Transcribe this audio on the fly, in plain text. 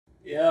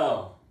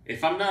Yo,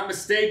 if I'm not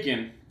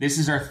mistaken, this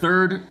is our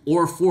third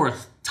or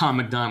fourth Tom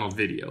Macdonald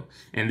video.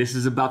 And this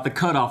is about the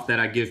cutoff that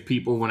I give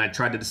people when I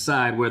try to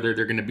decide whether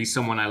they're gonna be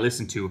someone I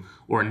listen to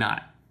or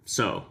not.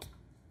 So,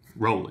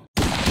 roll it.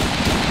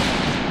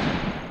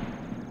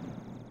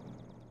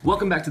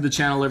 Welcome back to the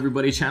channel,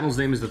 everybody. Channel's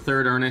name is The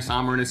Third Ernest.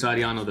 I'm Ernest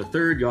Adiano the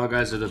Third. Y'all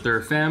guys are the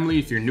third family.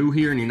 If you're new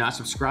here and you're not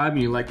subscribed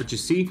and you like what you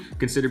see,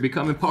 consider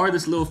becoming part of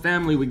this little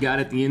family we got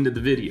at the end of the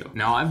video.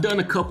 Now, I've done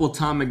a couple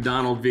Tom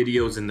Macdonald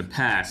videos in the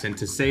past, and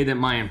to say that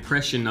my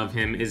impression of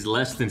him is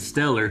less than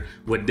stellar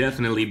would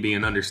definitely be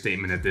an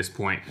understatement at this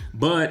point.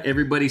 But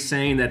everybody's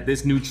saying that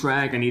this new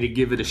track, I need to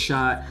give it a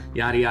shot,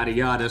 yada, yada,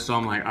 yada. So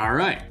I'm like, all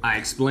right. I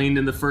explained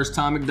in the first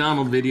Tom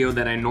Macdonald video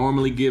that I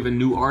normally give a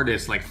new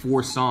artist like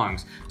 4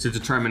 songs to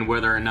determine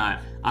whether or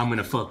not I'm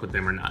gonna fuck with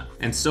them or not.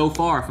 And so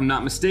far, if I'm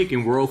not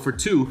mistaken, we're 0 for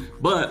 2,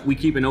 but we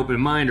keep an open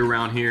mind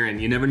around here,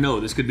 and you never know.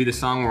 This could be the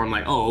song where I'm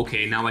like, oh,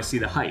 okay, now I see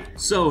the hype.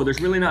 So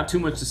there's really not too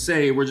much to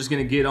say. We're just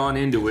gonna get on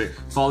into it.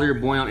 Follow your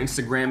boy on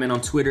Instagram and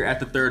on Twitter at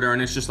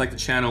TheThirdErnest, just like the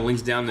channel,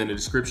 links down in the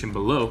description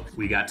below.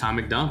 We got Tom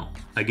Macdonald.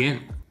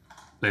 Again,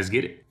 let's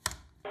get it.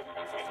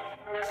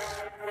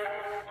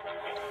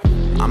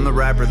 I'm the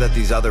rapper that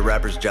these other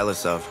rappers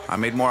jealous of. I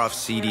made more off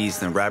CDs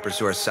than rappers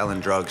who are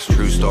selling drugs.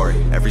 True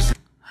story.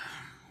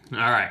 All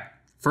right,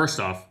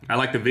 first off, I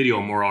like the video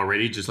more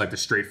already, just like the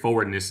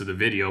straightforwardness of the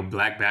video.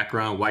 Black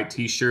background, white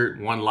t-shirt,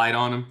 one light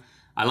on him.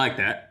 I like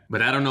that.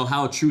 But I don't know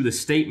how true the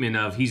statement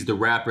of he's the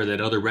rapper that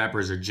other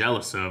rappers are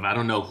jealous of. I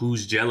don't know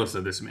who's jealous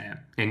of this man.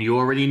 And you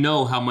already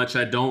know how much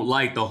I don't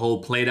like the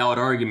whole played out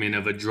argument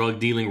of a drug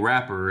dealing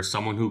rapper or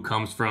someone who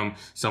comes from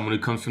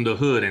the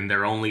hood and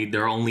their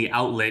only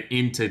outlet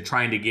into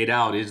trying to get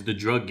out is the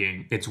drug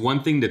game. It's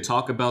one thing to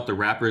talk about the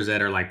rappers that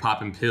are like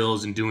popping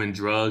pills and doing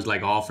drugs,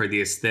 like all for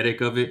the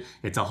aesthetic of it.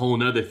 It's a whole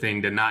nother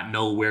thing to not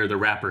know where the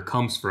rapper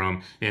comes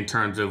from in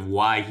terms of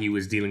why he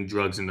was dealing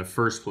drugs in the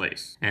first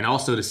place. And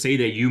also to say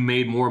that you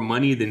made more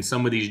money than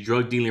some of these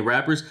drug dealing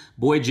rappers.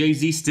 Boy,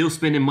 Jay-Z still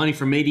spending money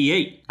from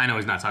 '88. I know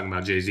he's not talking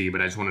about Jay-Z, but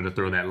I just wanted to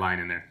throw that line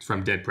in there. It's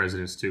from Dead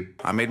Presidents too.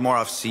 I made more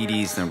off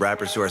CDs than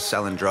rappers who are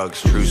selling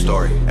drugs. True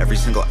story. Every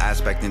single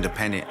aspect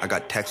independent. I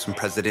got texts from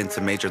presidents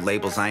and major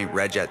labels I ain't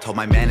read yet. Told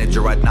my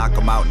manager I'd knock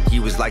him out and he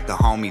was like the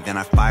homie. Then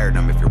I fired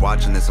him. If you're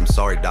watching this, I'm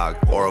sorry, dog.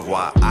 Au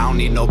revoir. I don't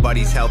need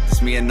nobody's help.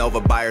 It's me and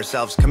Nova by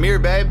ourselves. Come here,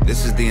 babe.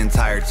 This is the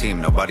entire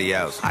team, nobody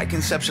else. I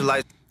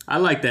conceptualize. I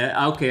like that.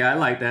 Okay, I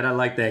like that. I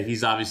like that.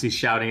 He's obviously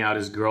shouting out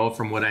his girl.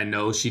 From what I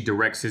know, she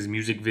directs his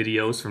music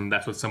videos.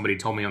 That's what somebody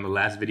told me on the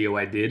last video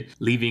I did.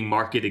 Leaving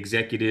market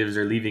executives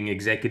or leaving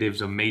executives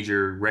of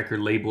major record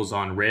labels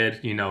on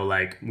red. You know,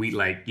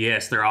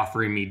 yes, they're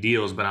offering me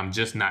deals, but I'm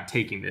just not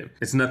taking them.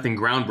 It's nothing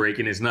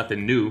groundbreaking. It's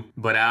nothing new.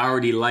 But I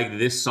already like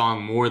this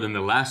song more than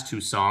the last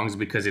 2 songs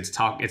because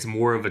it's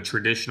more of a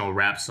traditional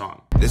rap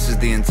song. This is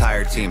the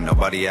entire team,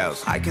 nobody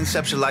else. I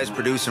conceptualize,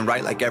 produce, and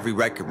write like every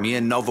record. Me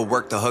and Nova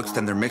work the hooks,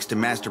 then they're mixed and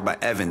mastered by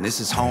Evan. This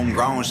is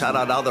homegrown. Shout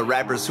out all the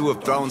rappers who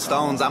have thrown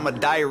stones. I'ma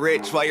die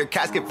rich while your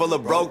casket full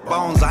of broke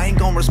bones. I ain't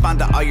gonna respond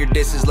to all your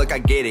disses. Look, I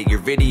get it. Your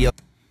video.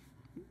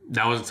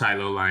 That was a tight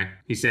little line.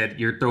 He said,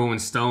 you're throwing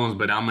stones,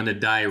 but I'm gonna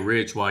die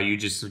rich while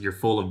you're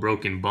full of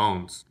broken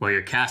bones. While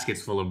your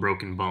casket's full of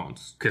broken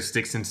bones. Cause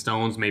sticks and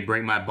stones may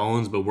break my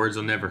bones, but words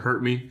will never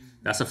hurt me.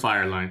 That's a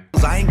fire line.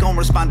 I ain't gonna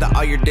respond to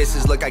all your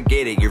disses. Look, I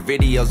get it. Your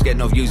videos get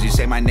no views. You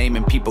say my name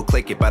and people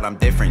click it, but I'm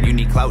different. You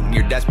need clout and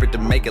you're desperate to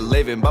make a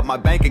living, but my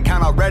bank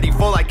account already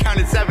full. I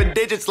counted 7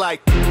 digits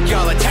like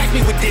y'all attack me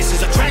with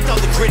disses. Attract all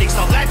the critics.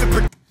 I'll laugh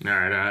and All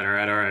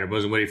right. I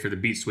wasn't waiting for the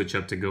beat switch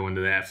up to go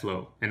into that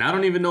flow. And I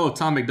don't even know if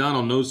Tom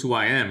Macdonald knows who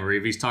I am or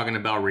if he's talking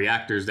about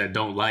reactors that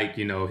don't like,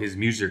 you know, his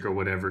music or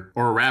whatever,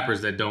 or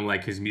rappers that don't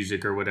like his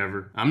music or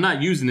whatever. I'm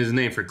not using his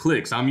name for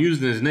clicks. I'm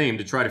using his name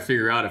to try to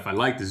figure out if I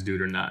like this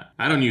dude or not.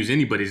 I don't use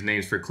anybody's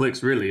names for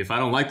clicks, really. If I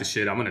don't like the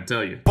shit, I'm gonna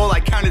tell you. Well, I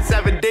counted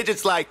 7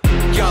 digits like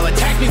y'all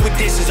attack me with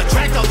disses.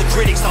 Attract all the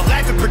critics. I'll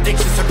laugh at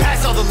predictions.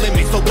 Surpass all the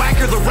limits. The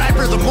whacker the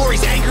rapper, the more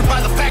he's angered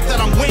by the fact that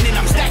I'm winning.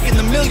 I'm stacking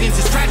the millions.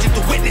 It's tragic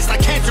to witness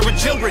like cancer in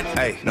children.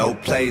 Hey, no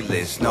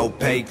playlist, no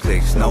pay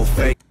clicks, no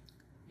fake.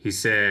 He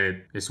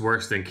said, it's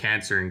worse than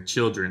cancer in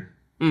children.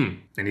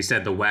 And he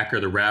said, the whacker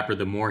the rapper,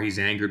 the more he's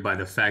angered by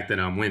the fact that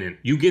I'm winning.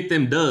 You get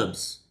them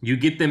dubs. You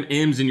get them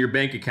M's in your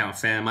bank account,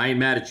 fam. I ain't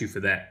mad at you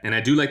for that. And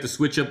I do like the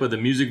switch up of the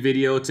music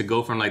video to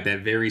go from like that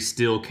very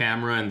still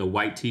camera and the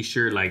white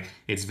t-shirt. Like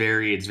it's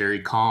very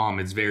calm.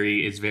 It's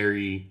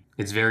very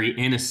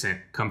innocent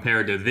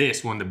compared to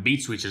this. When the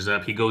beat switches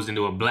up, he goes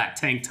into a black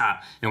tank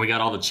top and we got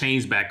all the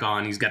chains back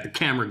on. He's got the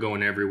camera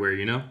going everywhere,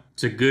 you know?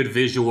 It's a good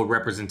visual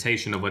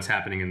representation of what's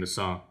happening in the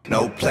song.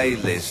 No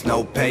playlist,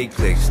 no pay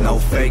clicks, no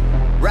fake.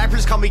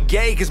 Rappers call me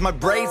gay cause my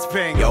braids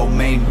pink. Yo,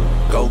 main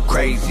go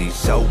crazy,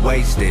 so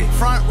wasted.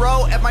 Front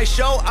row at my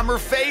show, I'm her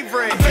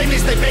favorite. I'm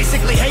famous, they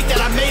basically hate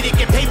that I made it.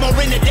 Get paid more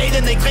in a day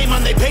than they claim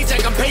on their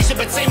paycheck. I'm patient,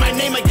 but say my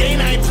name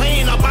again, I ain't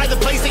playing. I'll buy the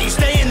place that you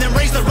stay in, then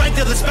raise the rent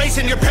to the space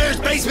in your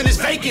parents' basement is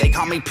vacant. They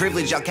call me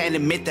privileged, y'all can't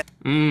admit that.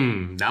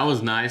 That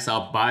was nice.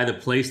 I'll buy the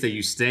place that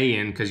you stay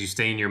in because you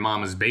stay in your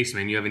mama's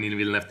basement. You haven't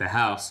even left the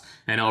house.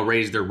 And I'll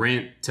raise the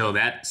rent till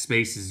that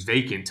space is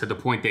vacant to the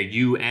point that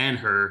you and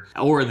her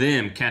or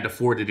them can't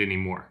afford it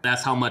anymore.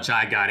 That's how much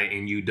I got it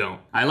and you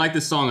don't. I like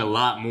this song a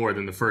lot more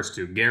than the first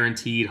two.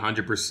 Guaranteed,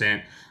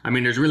 100%. I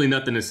mean, there's really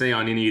nothing to say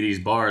on any of these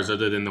bars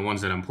other than the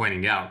ones that I'm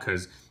pointing out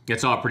because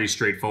it's all pretty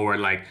straightforward.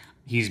 Like,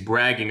 he's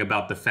bragging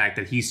about the fact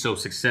that he's so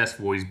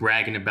successful. He's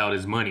bragging about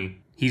his money.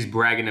 He's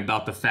bragging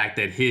about the fact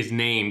that his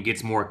name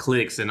gets more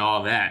clicks and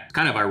all that. It's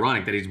kind of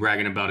ironic that he's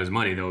bragging about his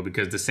money though,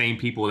 because the same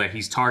people that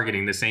he's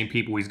targeting, the same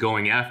people he's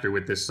going after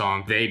with this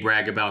song, they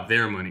brag about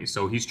their money.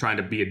 So he's trying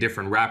to be a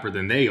different rapper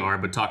than they are,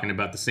 but talking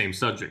about the same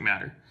subject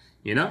matter.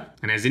 You know?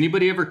 And has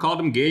anybody ever called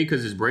him gay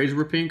because his braids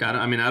were pink?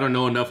 I mean, I don't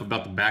know enough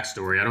about the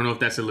backstory. I don't know if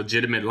that's a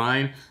legitimate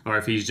line or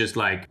if he's just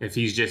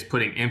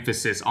putting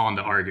emphasis on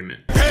the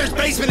argument. Parents'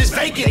 basement is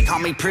vacant. They call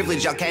me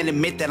privileged, y'all can't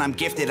admit that I'm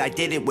gifted. I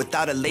did it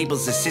without a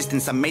label's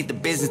assistance. I made the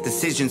business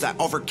decisions. I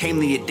overcame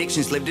the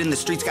addictions. Lived in the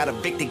streets, got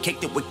evicted,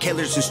 kicked it with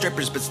killers and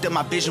strippers. But still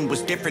my vision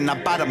was different. I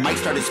bought a mic,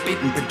 started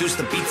spitting, produced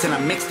the beats and I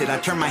mixed it. I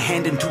turned my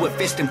hand into a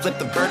fist and flipped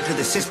the bird to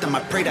the system. I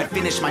prayed I'd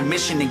finish my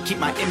mission and keep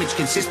my image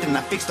consistent.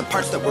 I fixed the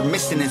parts that were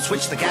missing and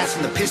switch the gas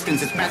and the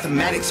pistons. It's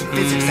mathematics and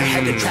physics. I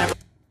had to travel.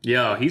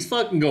 Yo, he's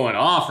fucking going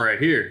off right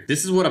here.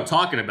 This is what I'm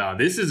talking about.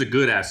 This is a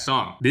good ass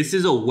song. This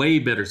is a way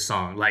better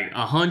song, like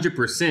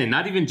 100%.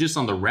 Not even just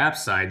on the rap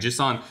side,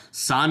 just on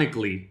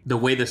sonically, the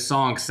way the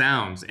song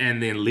sounds,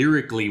 and then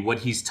lyrically what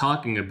he's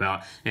talking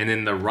about, and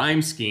then the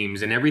rhyme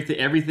schemes and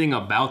everything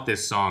about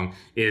this song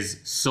is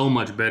so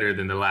much better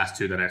than the last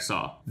two that I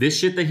saw. This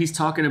shit that he's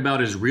talking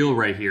about is real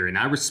right here, and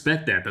I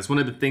respect that. That's one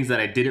of the things that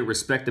I didn't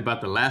respect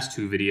about the last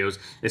two videos,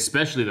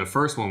 especially the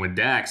first one with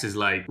Dax, is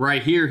like,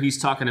 right here, he's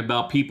talking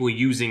about people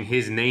using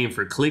his name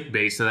for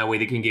clickbait so that way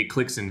they can get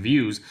clicks and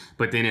views.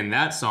 But then in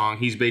that song,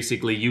 he's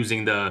basically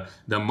using the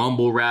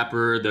mumble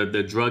rapper,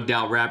 the drugged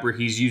out rapper.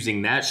 He's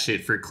using that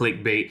shit for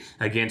clickbait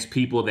against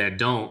people that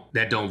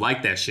don't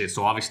like that shit.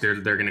 So obviously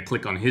they're gonna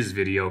click on his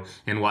video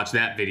and watch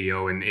that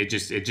video, and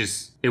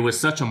it was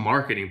such a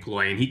marketing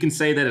ploy. And he can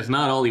say that it's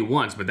not all he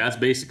wants, but that's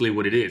basically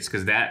what it is,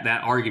 because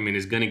that argument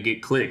is gonna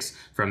get clicks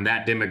from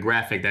that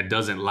demographic that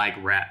doesn't like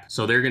rap.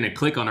 So they're gonna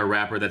click on a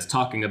rapper that's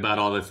talking about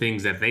all the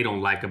things that they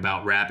don't like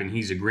about rap, and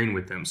he's agreeing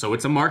with them. So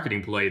it's a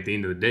marketing play at the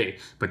end of the day.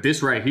 But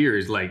this right here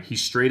is like,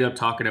 he's straight up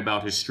talking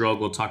about his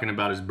struggle, talking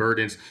about his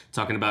burdens,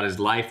 talking about his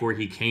life, where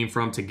he came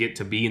from to get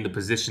to be in the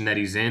position that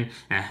he's in,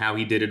 and how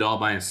he did it all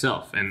by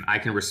himself. And I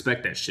can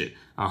respect that shit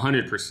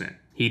 100%.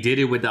 He did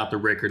it without the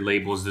record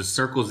labels, the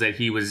circles that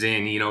he was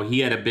in. You know, he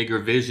had a bigger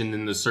vision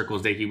than the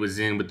circles that he was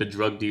in with the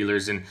drug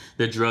dealers and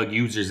the drug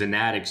users and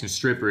addicts and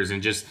strippers,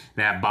 and just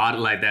that body,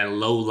 like that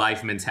low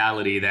life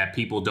mentality that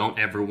people don't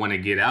ever want to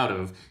get out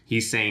of.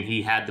 He's saying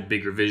he had the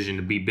bigger vision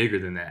to be bigger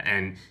than that,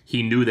 and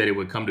he knew that it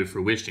would come to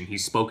fruition. He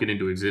spoke it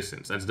into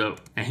existence. That's dope.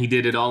 And he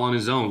did it all on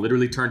his own,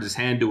 literally turned his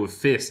hand to a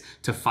fist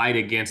to fight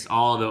against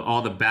all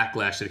the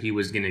backlash that he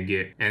was gonna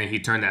get. And then he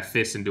turned that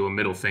fist into a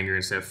middle finger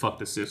and said, fuck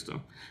the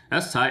system.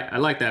 That's tight. I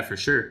like that for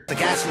sure. The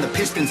gas and the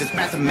pistons, it's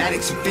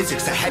mathematics and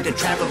physics. I had to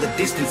travel the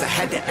distance. I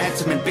had to add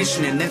some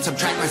ambition and then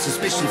subtract my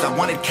suspicions. I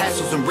wanted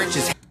castles and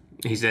riches.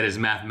 He said his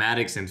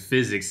mathematics and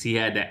physics, he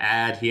had to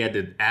add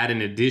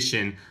an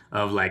addition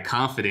of like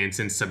confidence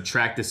and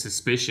subtract the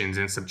suspicions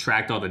and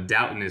subtract all the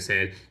doubt in his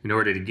head in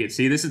order to get,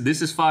 see, this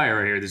is fire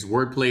right here. This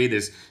wordplay,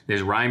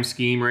 this rhyme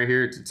scheme right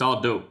here, it's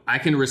all dope. I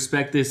can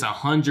respect this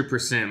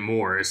 100%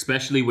 more,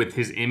 especially with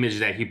his image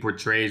that he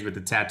portrays with the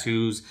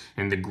tattoos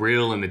and the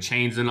grill and the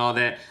chains and all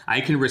that.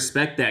 I can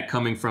respect that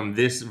coming from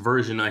this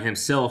version of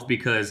himself,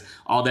 because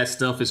all that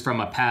stuff is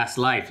from a past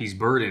life. He's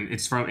burdened.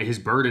 It's from his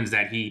burdens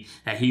that he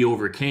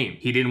overcame.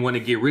 He didn't want to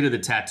get rid of the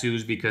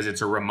tattoos because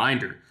it's a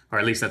reminder. Or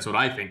at least that's what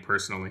I think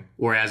personally.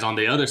 Whereas on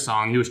the other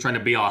song, he was trying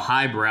to be all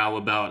highbrow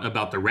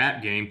about the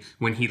rap game.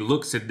 When he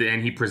looks at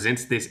and he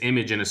presents this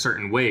image in a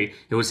certain way,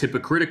 it was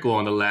hypocritical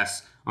on the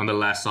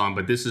last song,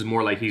 but this is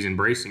more like he's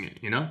embracing it,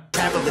 you know?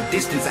 Travel the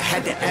distance, I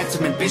had to add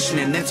some ambition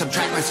and then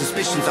subtract my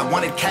suspicions. I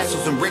wanted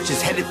castles and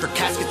riches, headed for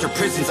caskets or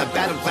prisons. I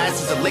battled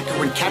glasses of liquor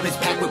and cabinets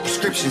packed with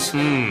prescriptions.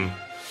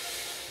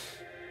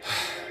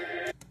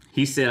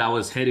 He said I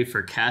was headed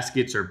for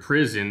caskets or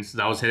prisons.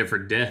 I was headed for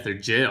death or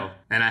jail.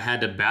 And I had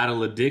to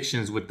battle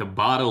addictions with the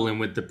bottle and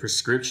with the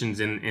prescriptions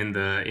in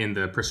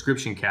the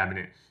prescription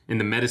cabinet, in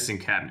the medicine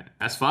cabinet.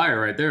 That's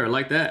fire right there. I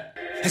like that.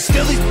 And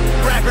still these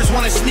rappers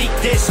wanna sneak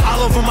this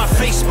all over my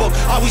Facebook,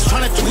 always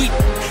trying to tweet.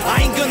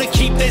 I ain't gonna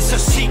keep this a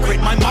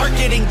secret. My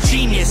marketing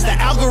genius, the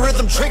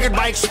algorithm triggered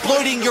by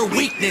exploiting your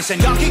weakness.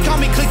 And y'all can call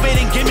me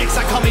clickbait and gimmicks,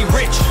 I call me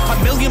rich.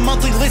 1 million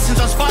monthly listens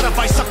on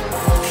Spotify, so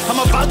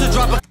I'm about to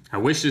drop a... I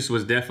wish this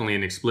was definitely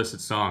an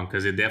explicit song,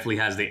 because it definitely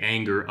has the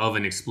anger of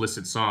an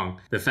explicit song.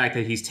 The fact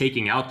that he's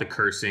taking out the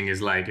cursing is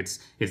like, it's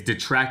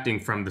detracting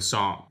from the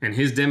song. And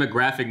his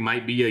demographic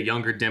might be a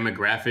younger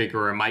demographic,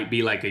 or it might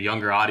be like a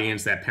younger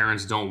audience that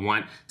parents don't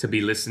want to be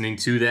listening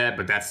to that,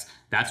 but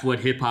That's what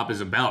hip hop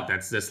is about.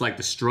 That's like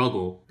the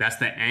struggle. That's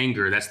the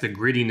anger. That's the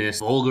grittiness.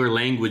 Vulgar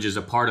language is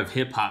a part of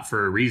hip hop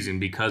for a reason,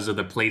 because of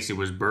the place it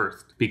was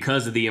birthed,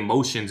 because of the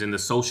emotions and the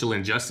social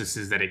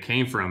injustices that it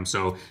came from.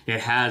 So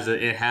it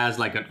has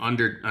like an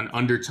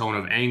undertone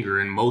of anger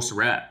in most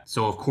rap.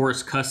 So of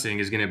course cussing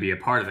is going to be a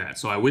part of that.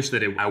 So I wish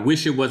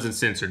it wasn't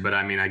censored, but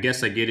I mean, I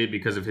guess I get it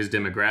because of his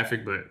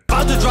demographic. But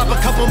about to drop a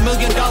couple $1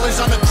 million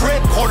on a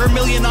crib,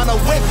 $250,000 on a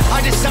whip.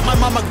 I just sent my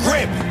mom a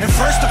grip, and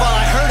first of all,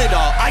 I heard it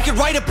all. I could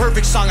write a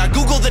perfect song. I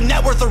googled the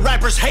net worth of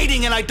rappers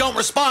hating, and I don't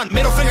respond.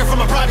 Middle finger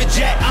from a private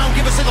jet. I don't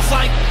give a single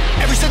flight.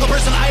 Every single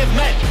person I have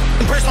met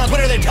in person on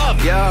Twitter, they're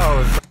tough.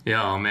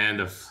 Yo,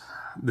 man,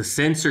 the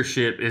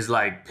censorship is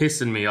like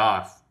pissing me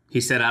off. He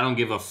said, I don't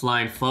give a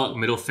flying fuck,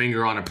 middle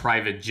finger on a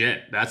private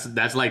jet.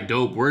 That's like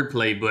dope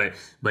wordplay,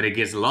 but it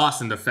gets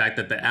lost in the fact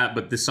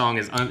that this song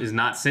is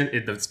not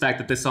the fact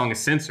that this song is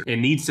censored. It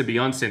needs to be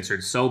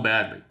uncensored so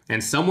badly.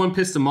 And someone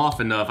pissed him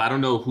off enough. I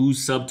don't know who's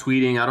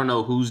subtweeting. I don't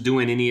know who's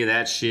doing any of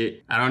that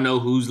shit. I don't know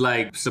who's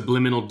like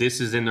subliminal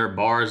disses in their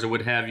bars or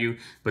what have you,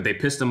 but they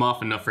pissed him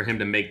off enough for him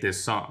to make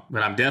this song.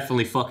 But I'm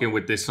definitely fucking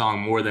with this song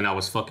more than I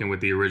was fucking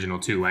with the original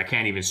two. I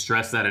can't even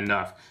stress that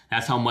enough.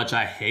 That's how much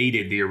I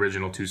hated the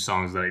original two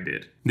songs that I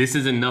did. This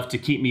is enough to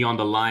keep me on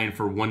the line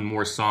for one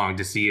more song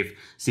to see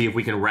if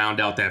we can round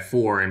out that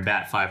 4 and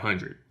bat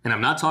 500. And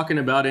I'm not talking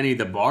about any of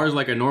the bars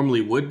like I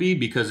normally would be,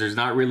 because there's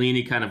not really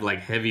any kind of like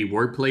heavy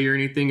wordplay or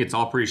anything. It's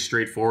all pretty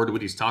straightforward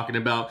what he's talking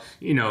about.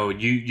 You know,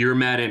 you're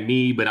mad at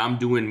me, but I'm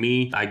doing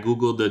me. I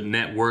Googled the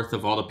net worth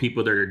of all the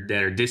people that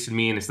are dissing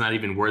me, and it's not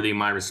even worthy of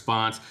my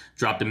response.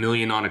 Dropped $1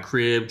 million on a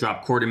crib,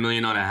 dropped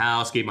 $250,000 on a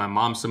house, gave my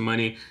mom some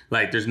money.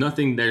 Like there's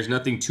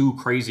nothing too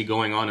crazy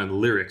going on in the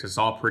lyrics. It's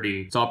all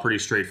pretty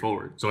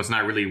straightforward. So it's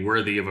not really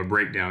worthy of a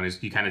breakdown.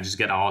 You kind of just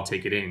gotta all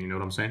take it in. You know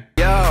what I'm saying?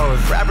 Yo,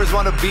 if rappers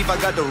want to beef, I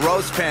got the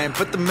roast pan.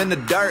 Put them in the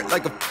dirt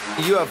like a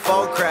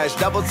UFO crash.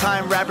 Double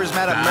time rappers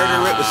mad at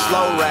murder it with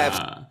slow raps.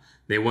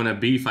 They want to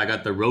beef, I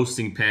got the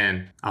roasting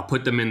pan. I'll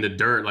put them in the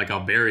dirt, like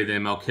I'll bury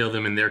them. I'll kill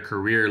them in their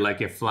career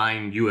like a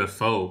flying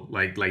UFO,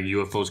 like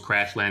UFOs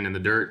crash land in the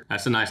dirt.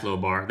 That's a nice little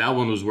bar. That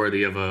one was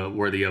worthy of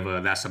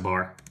a that's a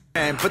bar.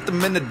 And put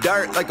them in the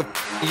dirt like a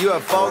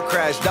UFO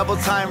crash. Double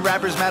time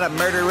rappers mad at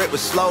murder it with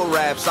slow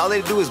raps. All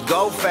they do is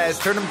go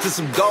fast, turn them to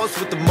some ghosts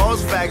with the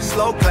most facts.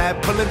 Slow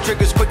clap, pulling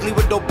triggers quickly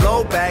with no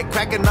blowback.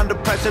 Cracking under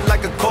pressure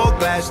like a cold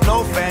glass.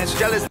 No fans,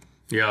 jealous.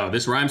 Yo,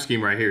 this rhyme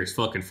scheme right here is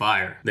fucking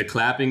fire. The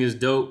clapping is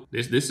dope.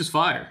 This is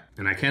fire.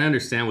 And I can't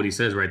understand what he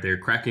says right there.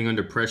 Cracking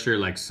under pressure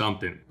like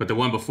something. But the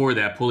one before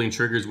that, pulling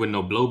triggers with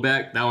no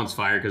blowback, that one's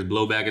fire, because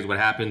blowback is what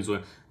happens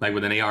when, like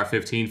with an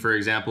AR-15, for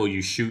example,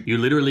 you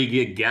literally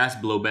get gas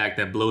blowback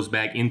that blows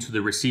back into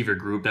the receiver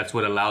group. That's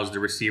what allows the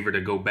receiver to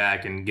go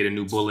back and get a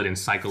new bullet and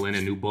cycle in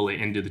a new bullet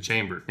into the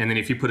chamber. And then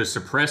if you put a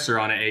suppressor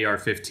on an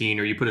AR-15,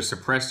 or you put a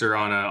suppressor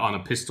on a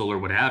pistol or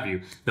what have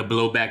you, the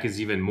blowback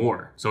is even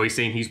more. So he's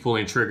saying he's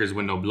pulling triggers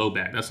with no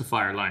blowback. That's a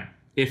fire line.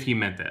 If he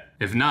meant that.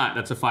 If not,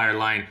 that's a fire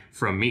line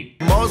from me.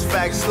 Most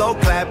facts, slow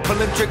clap,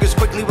 pulling triggers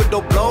quickly with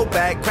no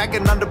blowback.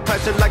 Cracking under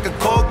pressure like a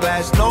cold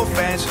glass. No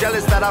fans,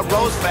 jealous that I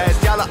rose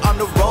fast. Y'all are on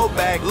the road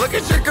back. Look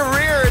at your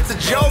career, it's a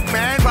joke,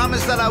 man.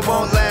 Promise that I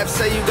won't laugh.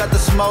 Say you got the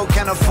smoke,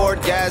 can't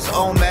afford gas.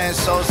 Oh man,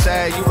 so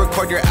sad. You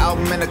record your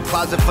album in a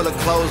closet full of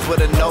clothes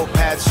with a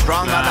notepad.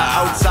 Strong on the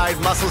outside,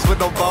 muscles with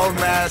no bone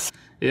mass.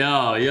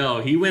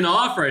 Yo, he went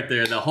off right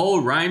there. The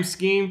whole rhyme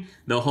scheme,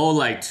 the whole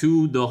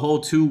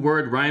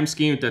two-word rhyme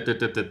scheme, that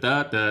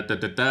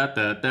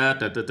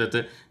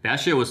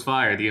shit was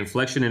fire. The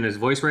inflection in his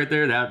voice right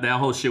there, that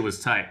whole shit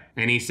was tight.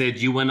 And he said,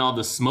 you want all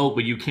the smoke,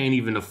 but you can't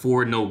even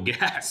afford no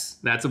gas.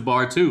 That's a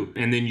bar too.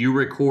 And then you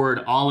record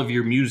all of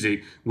your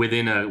music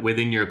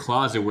within your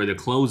closet where the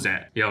clothes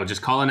at. Yo,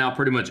 just calling out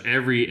pretty much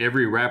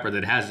every rapper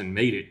that hasn't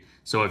made it.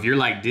 So if you're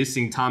like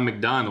dissing Tom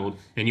Macdonald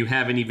and you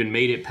haven't even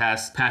made it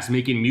past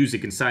making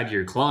music inside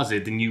your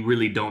closet, then you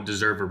really don't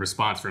deserve a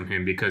response from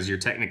him, because you're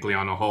technically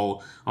on a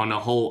whole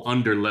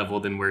under level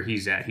than where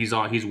he's at.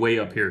 He's way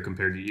up here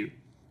compared to you.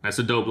 That's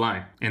a dope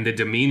line. And the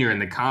demeanor and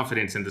the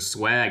confidence and the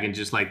swag and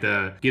just like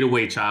the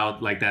getaway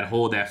child, like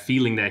that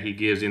feeling that he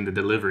gives in the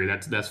delivery,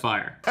 that's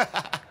fire.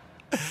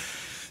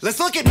 Let's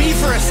look at me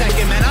for a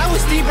second, man. I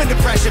was deep in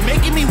depression,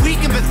 making me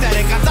weak and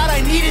pathetic. I thought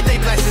I needed their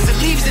blessings.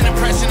 It leaves an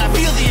impression. I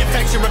feel the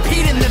infection.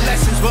 Repeating the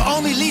lessons will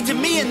only lead to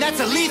me, and that's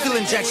a lethal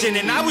injection.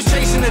 And I was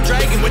chasing a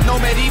dragon with no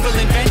medieval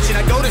invention.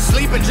 I go to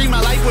sleep and dream my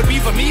life would be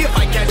for me if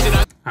I catch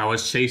it. I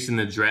was chasing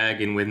the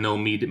dragon with no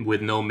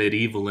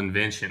medieval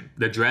invention.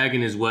 The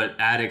dragon is what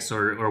addicts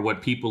or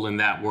what people in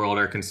that world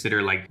are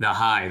considered like the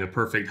high, the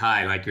perfect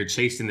high. Like you're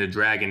chasing the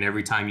dragon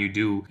every time you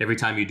do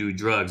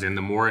drugs, and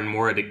the more and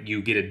more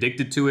you get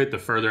addicted to it, the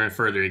further and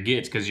further it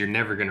gets, because you're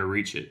never gonna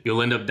reach it.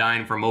 You'll end up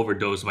dying from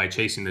overdose by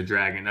chasing the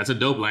dragon. That's a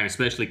dope line,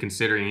 especially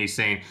considering he's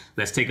saying,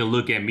 let's take a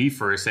look at me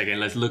for a second.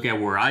 Let's look at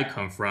where I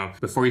come from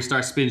before you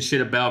start spitting shit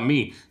about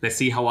me. Let's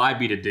see how I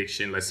beat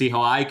addiction. Let's see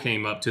how I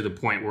came up to the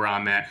point where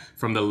I'm at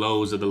from from the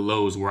lows of the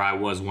lows where I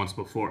was once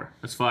before.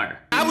 That's fire.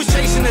 I was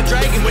chasing a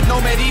dragon with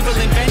no medieval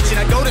invention.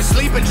 I go to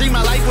sleep and dream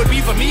my life would be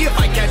for me if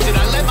I catch it.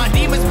 I let my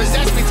demons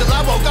possess me till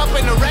I woke up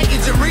in the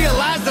wreckage and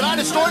realized that I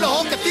destroyed a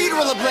whole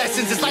cathedral of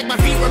blessings. It's like my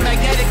feet were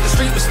magnetic, the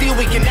street was steel,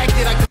 we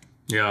connected.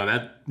 Yo,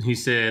 he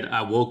said,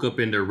 I woke up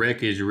in the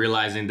wreckage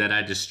realizing that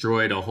I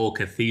destroyed a whole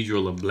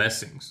cathedral of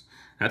blessings.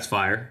 That's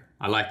fire.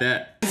 I like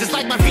that. It's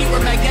like my feet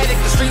were magnetic,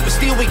 the street was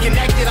steel, we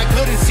connected. I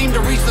couldn't seem to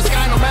reach the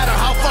sky no matter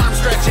how far I'm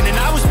stretching. And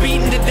I was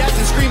beaten to death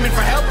and screaming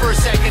for help for a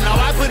second. Now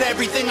I put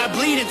everything I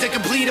bleed into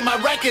completing my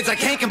records. I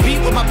can't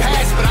compete with my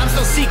past, but I'm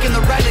still seeking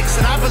the relics.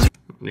 And I believe...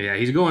 Yeah,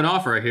 he's going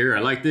off right here. I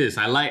like this.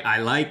 I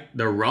like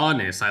the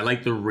rawness. I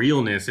like the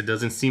realness. It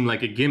doesn't seem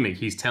like a gimmick.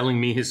 He's telling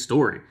me his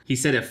story. He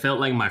said it felt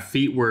like my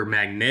feet were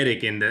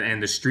magnetic and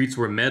the streets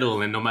were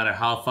metal, and no matter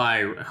how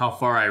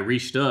far I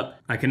reached up,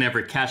 I could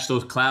never catch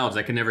those clouds.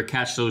 I could never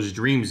catch those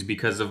dreams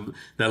because of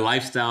the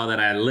lifestyle that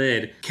I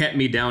led kept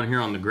me down here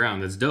on the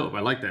ground. That's dope.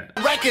 I like that.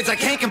 Records, I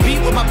can't compete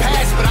with my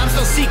past, but I'm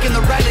still seeking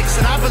the relics.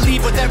 And I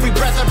believe with every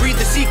breath I breathe,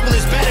 the sequel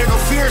is better. No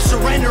fear,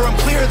 surrender, I'm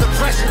clear of the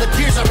pressure. The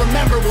tears I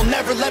remember will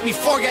never let me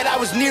forget I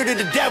was near to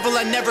the devil.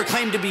 I never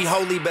claimed to be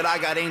holy, but I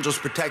got angels'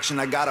 protection.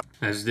 I got a...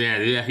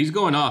 Yeah, he's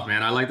going off,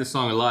 man. I like the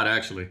song a lot,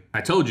 actually.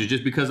 I told you,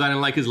 just because I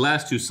didn't like his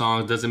last two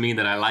songs doesn't mean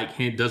that I like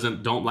him,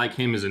 don't like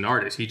him as an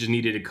artist. He just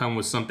needed to come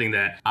with something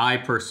that I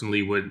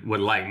personally would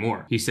like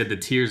more. He said, the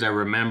tears I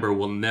remember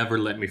will never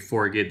let me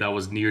forget that I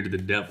was near to the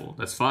devil.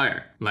 That's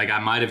fire. Like, I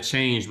might have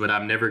changed, but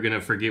I'm never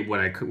gonna forget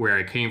where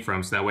I came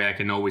from, so that way I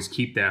can always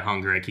keep that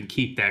hunger. I can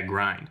keep that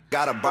grind.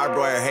 Got a barbed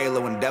wire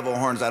halo and devil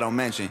horns I don't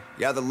mention.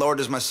 Yeah, the Lord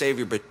is my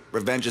savior, but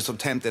revenge is so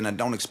tempting. I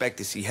don't expect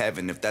to see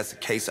heaven. If that's the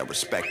case, I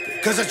respect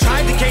it. Cause I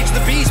tried to cage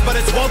the beast, but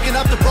it's woken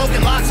up the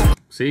broken locks.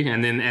 See,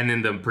 and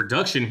then the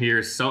production here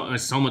is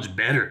so much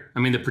better. I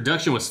mean, the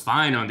production was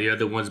fine on the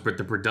other ones, but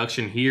the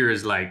production here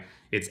is like,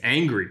 it's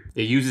angry.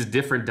 It uses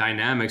different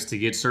dynamics to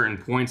get certain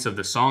points of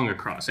the song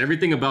across.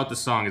 Everything about the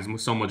song is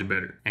so much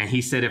better. And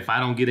he said, if I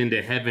don't get into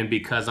heaven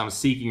because I'm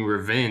seeking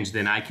revenge,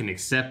 then I can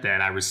accept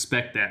that. I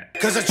respect that.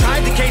 Cause I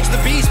tried to cage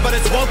the beast, but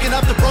it's woken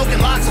up the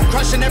broken locks. I'm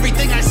crushing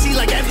everything I see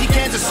like empty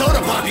cans of soda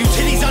pop. You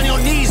titties on your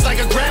knees like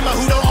a grandma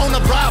who don't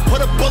own a bra.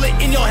 Put a bullet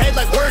in your head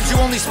like words you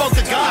only spoke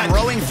to God. I'm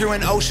rowing through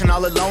an ocean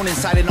all alone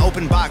inside an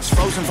open box,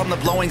 frozen from the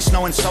blowing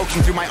snow and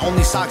soaking through my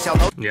only socks. Y'all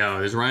know. Yo,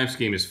 this rhyme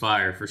scheme is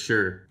fire for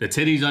sure. The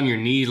titties on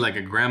your knees like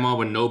a grandma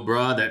with no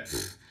bra,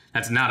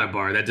 that's not a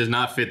bar. That does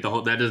not fit the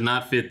whole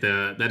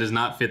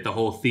the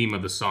whole theme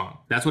of the song.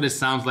 That's what it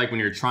sounds like when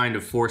you're trying to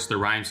force the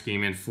rhyme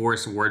scheme and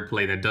force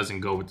wordplay that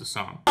doesn't go with the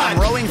song. I'm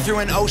rowing through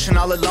an ocean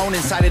all alone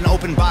inside an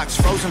open box,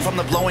 frozen from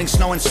the blowing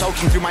snow and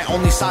soaking through my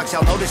only socks.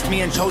 Y'all noticed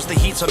me and chose the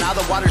heat, so now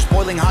the water's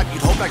boiling hot.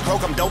 You'd hope I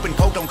croak, I'm dope and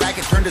coke, don't crack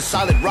it, turn to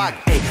solid rock.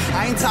 Hey,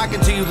 I ain't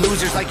talking to you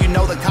losers like you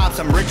know the cops.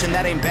 I'm rich and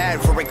that ain't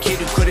bad for a kid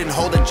who couldn't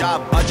hold a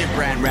job. Budget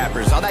brand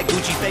rappers, all that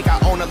Gucci fake, I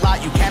own a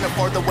lot. You can't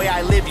afford the way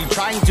I live, you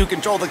trying to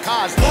control the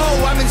cost.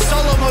 Whoa, I'm in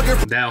solo.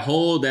 That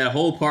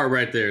whole part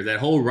right there, that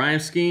whole rhyme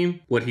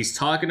scheme, what he's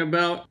talking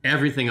about,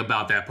 everything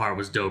about that part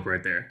was dope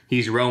right there.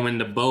 He's rowing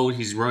the boat,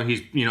 he's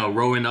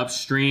rowing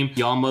upstream.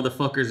 Y'all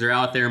motherfuckers are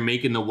out there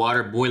making the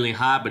water boiling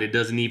hot, but it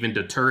doesn't even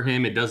deter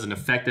him. It doesn't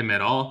affect him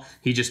at all.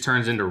 He just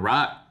turns into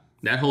rock.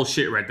 That whole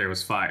shit right there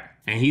was fire.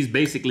 And he's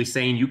basically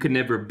saying you could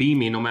never be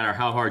me no matter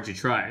how hard you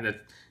try.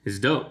 That is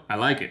dope. I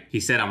like it. He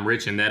said, I'm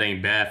rich and that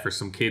ain't bad for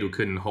some kid who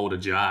couldn't hold a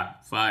job.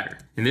 Fire.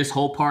 And this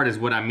whole part is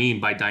what I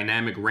mean by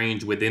dynamic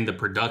range within the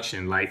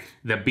production. Like,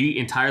 the beat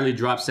entirely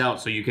drops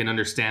out so you can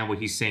understand what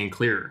he's saying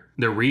clearer.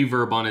 The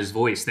reverb on his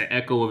voice, the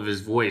echo of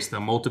his voice, the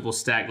multiple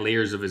stacked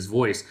layers of his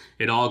voice,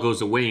 it all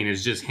goes away and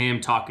it's just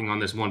him talking on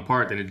this one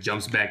part, then it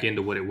jumps back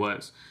into what it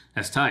was.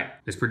 That's tight.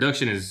 This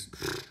production is...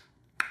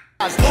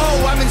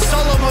 Whoa, I'm in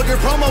solo mode, your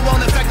promo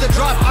won't affect the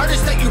drop.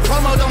 Artists that you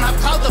promo don't have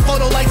clout, the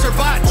photo likes are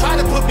bot. Try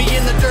to put me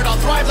in the dirt, I'll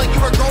thrive like you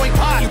were growing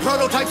pot. You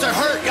prototypes are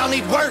hurt, y'all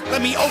need work,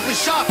 let me open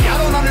shop. Y'all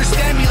don't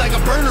understand me like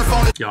a burner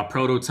phone. Y'all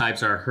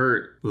prototypes are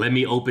hurt, let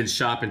me open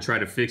shop and try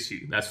to fix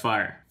you. That's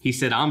fire. He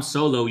said, I'm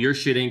solo, your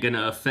shit ain't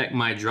gonna affect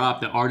my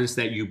drop. The artists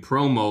that you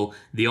promo,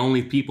 the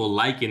only people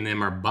liking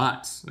them are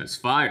bots. That's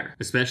fire.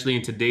 Especially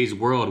in today's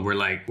world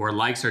where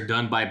likes are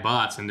done by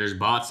bots and there's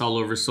bots all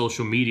over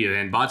social media,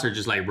 and bots are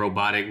just like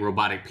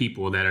robotic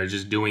people that are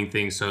just doing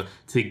things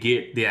to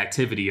get the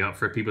activity up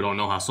for people who don't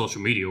know how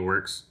social media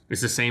works.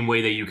 It's the same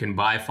way that you can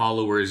buy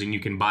followers and you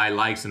can buy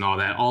likes and all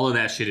that. All of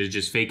that shit is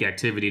just fake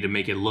activity to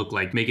make it look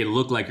like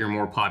you're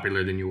more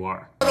popular than you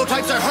are.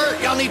 Prototypes are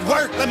hurt, y'all need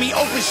work, let me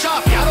open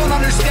shop. Y'all don't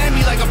understand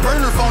me like a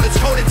burner phone, it's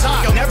coded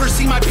top. You'll never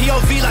see my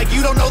POV like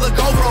you don't know the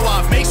GoPro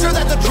off. Make sure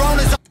that the drone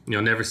is...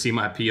 You'll never see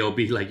my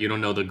POV like you don't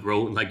know the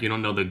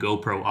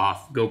GoPro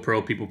off.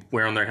 GoPro people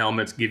wear on their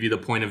helmets, give you the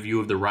point of view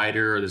of the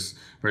rider or the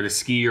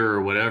skier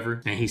or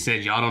whatever. And he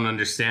said, y'all don't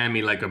understand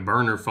me like a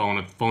burner phone,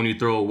 a phone you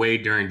throw away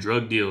during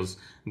drug deals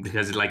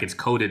because it's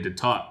coded to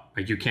talk.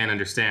 Like you can't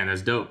understand.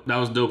 That's dope. That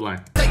was a dope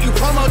line. That you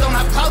promo don't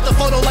have clout, the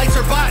photo likes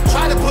are bot.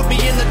 Try to put me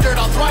in the dirt,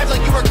 I'll thrive like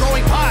you were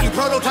growing pot. You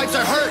prototypes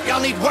are hurt, y'all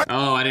need work.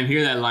 Oh, I didn't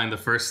hear that line the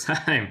first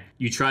time.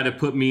 You try to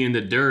put me in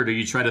the dirt, or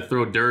you try to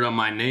throw dirt on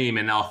my name,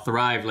 and I'll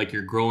thrive like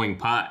you're growing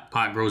pot.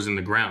 Pot grows in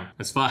the ground.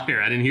 That's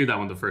fire. I didn't hear that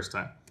one the first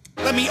time.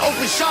 Let me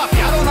open shop,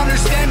 y'all don't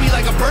understand me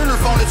like a burner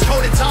phone, it's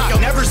coded talk.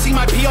 You'll never see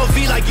my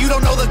POV like you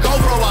don't know the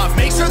GoPro off.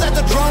 Make sure that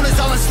the drone is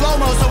all in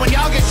slow-mo, so when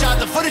y'all get shot,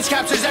 the footage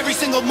captures every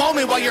single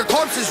moment while your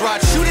corpses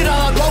rot. Shoot it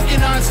all on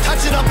broken arms,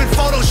 touch it up in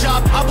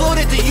Photoshop. Upload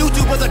it to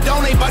YouTube with a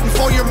donate button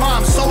for your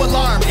mom, so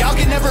alarmed. Y'all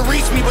can never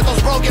reach me with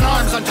those broken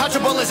arms.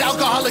 Untouchable as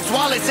alcoholics'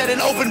 wallets at an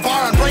open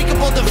bar.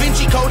 Unbreakable Da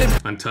Vinci Code and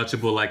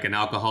Untouchable like an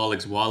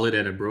alcoholic's wallet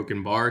at a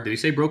broken bar. Did he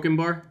say broken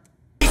bar?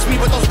 reach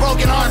me with those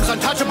broken arms.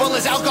 Untouchable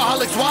as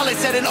alcoholics'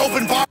 wallets at an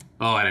open bar.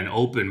 Oh, at an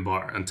open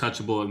bar.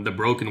 Untouchable, the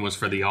broken was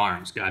for the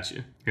arms.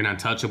 Gotcha. You're not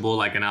touchable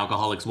like an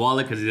alcoholic's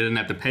wallet because he didn't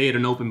have to pay at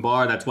an open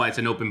bar. That's why it's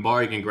an open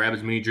bar. You can grab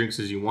as many drinks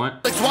as you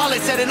want.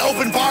 Wallets at an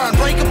open bar.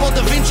 Unbreakable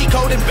Da Vinci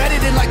Code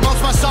embedded in like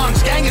most my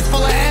songs. Gang is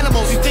full of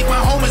animals. You think my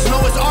home is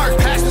Noah's Ark?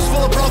 Past is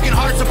full of broken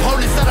hearts.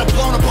 Opponents that have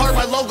blown apart.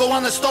 My logo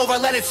on the stove, I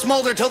let it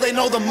smolder till they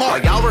know the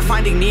mark. While y'all were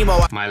finding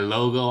Nemo, My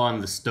logo on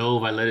the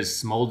stove, I let it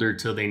smolder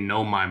till they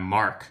know my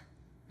mark.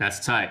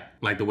 That's tight.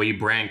 Like the way you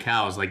brand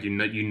cows, like you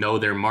know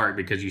their mark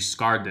because you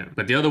scarred them.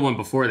 But the other one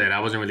before that, I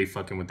wasn't really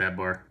fucking with that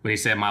bar. When he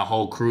said my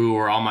whole crew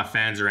or all my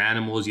fans are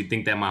animals, you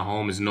think that my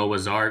home is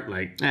Noah's Ark?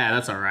 Like,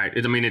 that's all right.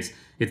 I mean, it's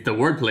the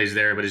wordplay's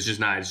there, but it's just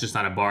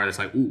not a bar that's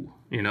like, ooh,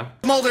 you know?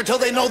 Smolder till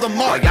they know the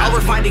mark. while y'all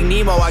were finding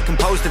Nemo, I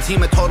composed a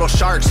team of total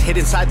sharks. Hid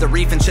inside the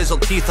reef and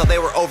chiseled teeth till they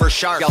were over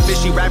sharp. Y'all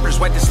fishy rappers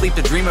went to sleep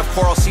to dream of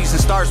coral seas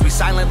and stars. We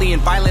silently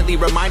and violently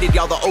reminded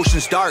y'all the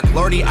ocean's dark.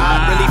 Lordy,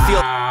 I really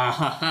feel...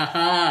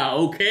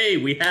 Okay,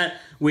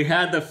 we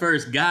had the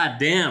first.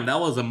 Goddamn, that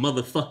was a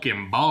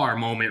motherfucking bar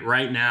moment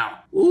right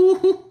now.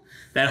 Ooh.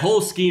 That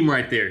whole scheme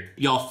right there.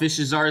 Y'all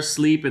fishes are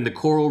asleep in the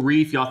coral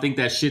reef. Y'all think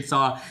that shit's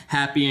all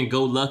happy and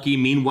go lucky.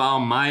 Meanwhile,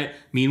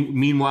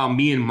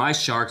 me and my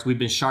sharks, we've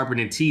been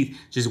sharpening teeth,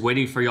 just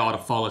waiting for y'all to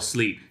fall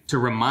asleep. To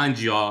remind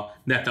y'all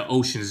that the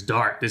ocean's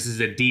dark. This is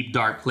a deep,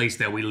 dark place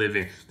that we live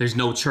in. There's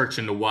no church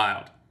in the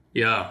wild.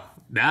 Yeah,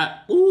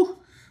 that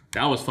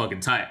was fucking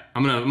tight.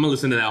 I'm gonna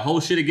listen to that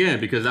whole shit again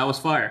because that was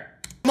fire.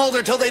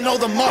 Smolder till they know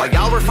the mark.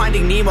 While y'all were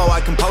finding Nemo,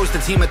 I composed a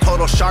team of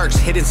total sharks.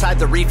 Hid inside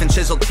the reef and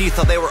chiseled teeth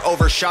till they were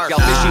over sharp. Y'all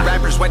fishy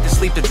rappers went to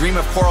sleep to dream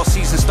of coral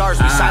seas and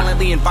stars. We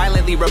silently and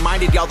violently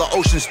reminded y'all the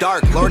ocean's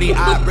dark. Lordy,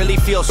 I really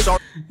feel sorry.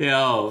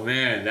 Yo,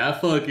 man,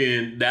 that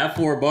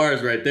 4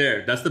 bars right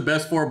there. That's the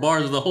best 4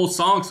 bars of the whole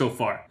song so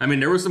far. I mean,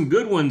 there were some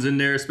good ones in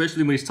there,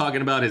 especially when he's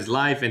talking about his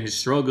life and his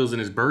struggles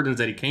and his burdens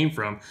that he came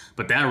from.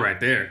 But that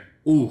right there,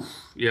 ooh,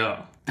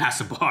 yo,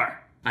 that's a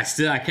bar. I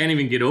can't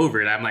even get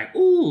over it. I'm like,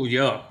 ooh,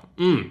 yo,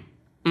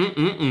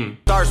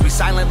 Stars, we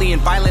silently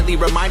and violently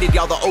reminded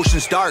y'all the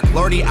ocean's dark.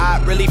 Lordy,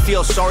 I really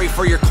feel sorry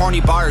for your corny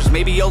bars.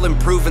 Maybe you'll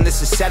improve and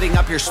this is setting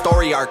up your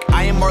story arc.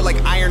 I am more like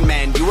Iron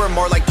Man, you are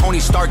more like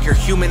Tony Stark. You're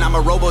human, I'm a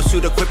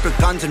robo-suit equipped with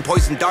guns and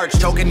poison darts.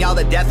 Choking y'all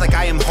to death like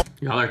I am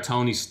y'all are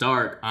Tony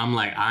Stark. I'm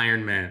like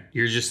Iron Man.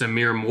 You're just a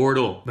mere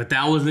mortal. But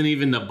that wasn't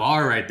even the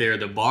bar right there.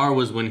 The bar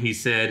was when he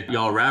said,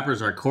 y'all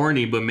rappers are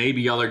corny, but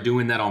maybe y'all are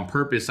doing that on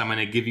purpose. I'm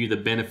gonna give you the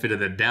benefit of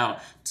the doubt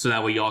so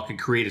that way y'all can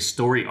create a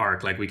story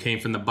arc. Like we came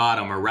from the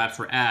bottom, our raps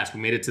were ass, we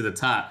made it to the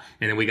top,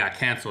 and then we got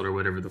canceled or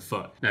whatever the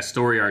fuck. That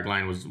story arc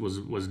line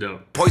was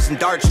dope. poison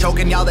darts.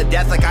 Choking y'all to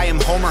death like I am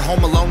Homer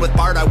home alone with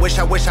Bart. I wish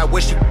you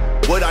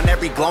would on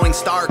every glowing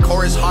star.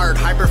 Core is hard,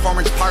 high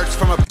performance parts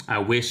from a... I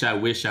wish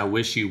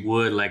you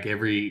would like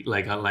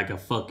a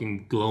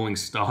fucking glowing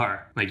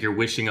star. Like you're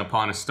wishing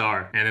upon a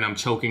star. And then I'm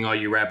choking all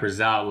you rappers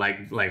out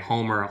like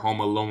Homer home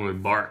alone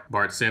with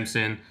Bart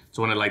Simpson. It's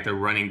one of like the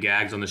running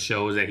gags on the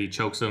shows that he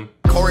chokes them.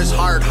 Core is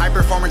hard, high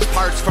performance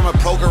parts from a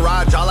pro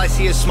garage. All I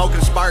see is smoke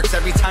and sparks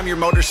every time your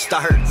motor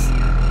starts.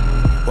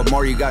 What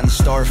more you got in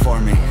store for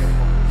me?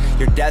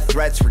 Your death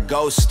threats were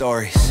ghost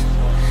stories.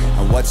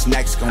 And what's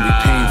next gonna be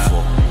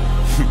painful.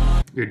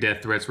 Your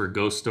death threats were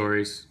ghost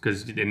stories,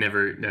 because they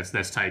never.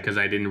 That's tight, because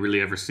I didn't really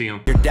ever see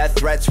them. Your death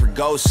threats were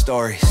ghost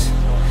stories.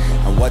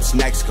 And what's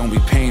next gonna be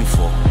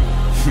painful.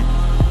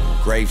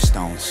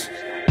 Gravestones.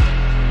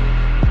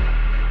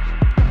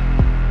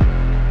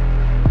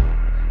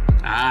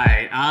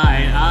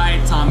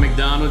 Alright, Tom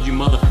Macdonald, you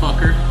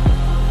motherfucker.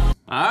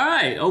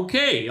 Alright,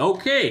 okay.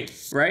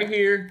 Right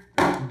here,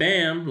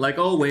 bam, like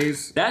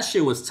always. That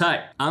shit was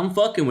tight. I'm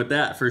fucking with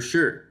that for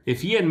sure.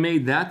 If he had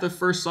made that the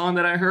first song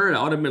that I heard,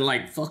 I would have been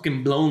like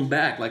fucking blown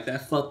back like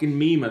that fucking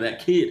meme of that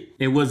kid.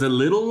 It was a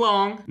little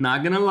long,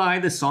 not gonna lie.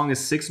 The song is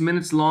 6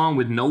 minutes long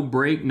with no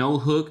break, no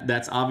hook.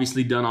 That's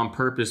obviously done on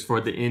purpose for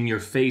the in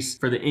your face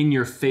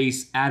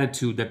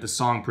attitude that the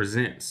song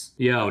presents.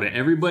 Yo, to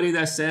everybody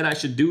that said I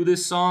should do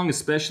this song,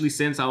 especially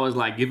since I was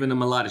like giving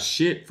him a lot of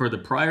shit for the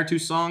prior 2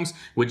 songs,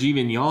 which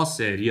even y'all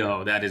said,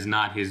 yo, that is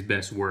not his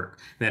best work.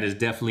 That is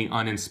definitely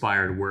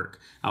uninspired work.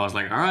 I was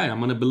like, all right, I'm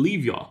gonna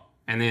believe y'all.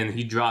 And then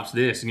he drops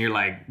this and you're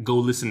like, go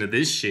listen to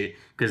this shit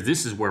because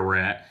this is where we're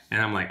at.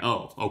 And I'm like,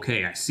 oh,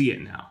 okay, I see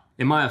it now.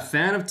 Am I a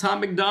fan of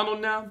Tom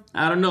Macdonald now?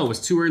 I don't know. It's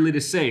too early to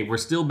say. We're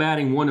still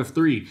batting 1 of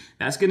 3.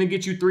 That's going to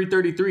get you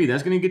 333.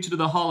 That's going to get you to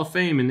the Hall of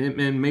Fame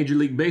in Major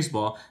League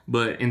Baseball.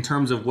 But in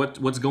terms of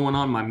what's going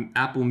on my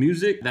Apple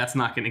Music, that's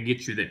not going to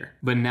get you there.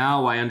 But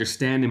now I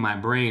understand in my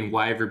brain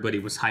why everybody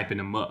was hyping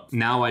him up.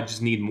 Now I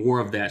just need more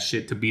of that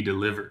shit to be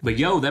delivered. But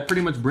yo, that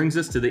pretty much brings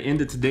us to the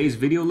end of today's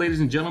video, ladies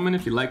and gentlemen.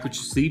 If you like what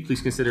you see,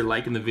 please consider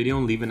liking the video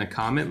and leaving a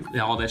comment.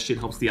 All that shit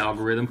helps the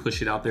algorithm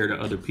push it out there to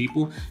other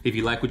people. If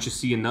you like what you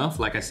see enough,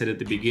 like I said at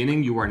the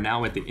beginning, you are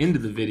now at the end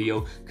of the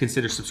video,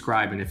 consider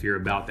subscribing if you're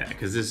about that,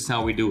 because this is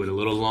how we do it. A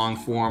little long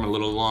form, a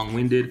little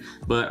long-winded,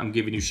 but I'm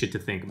giving you shit to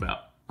think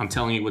about. I'm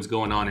telling you what's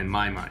going on in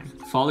my mind.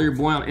 Follow your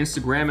boy on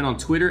Instagram and on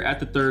Twitter at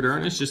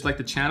TheThirdErnest, just like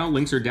the channel.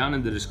 Links are down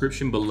in the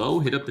description below.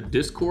 Hit up the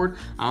Discord.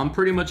 I'm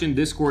pretty much in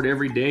Discord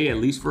every day, at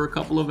least for a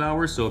couple of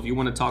hours. So if you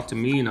want to talk to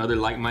me and other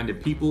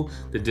like-minded people,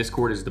 the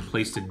Discord is the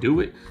place to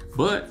do it.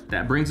 But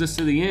that brings us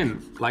to the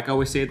end. Like I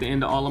always say at the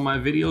end of all of my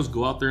videos,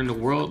 go out there in the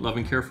world, love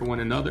and care for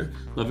one another,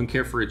 love and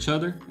care for each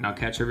other, and I'll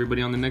catch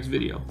everybody on the next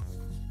video.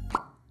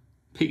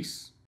 Peace.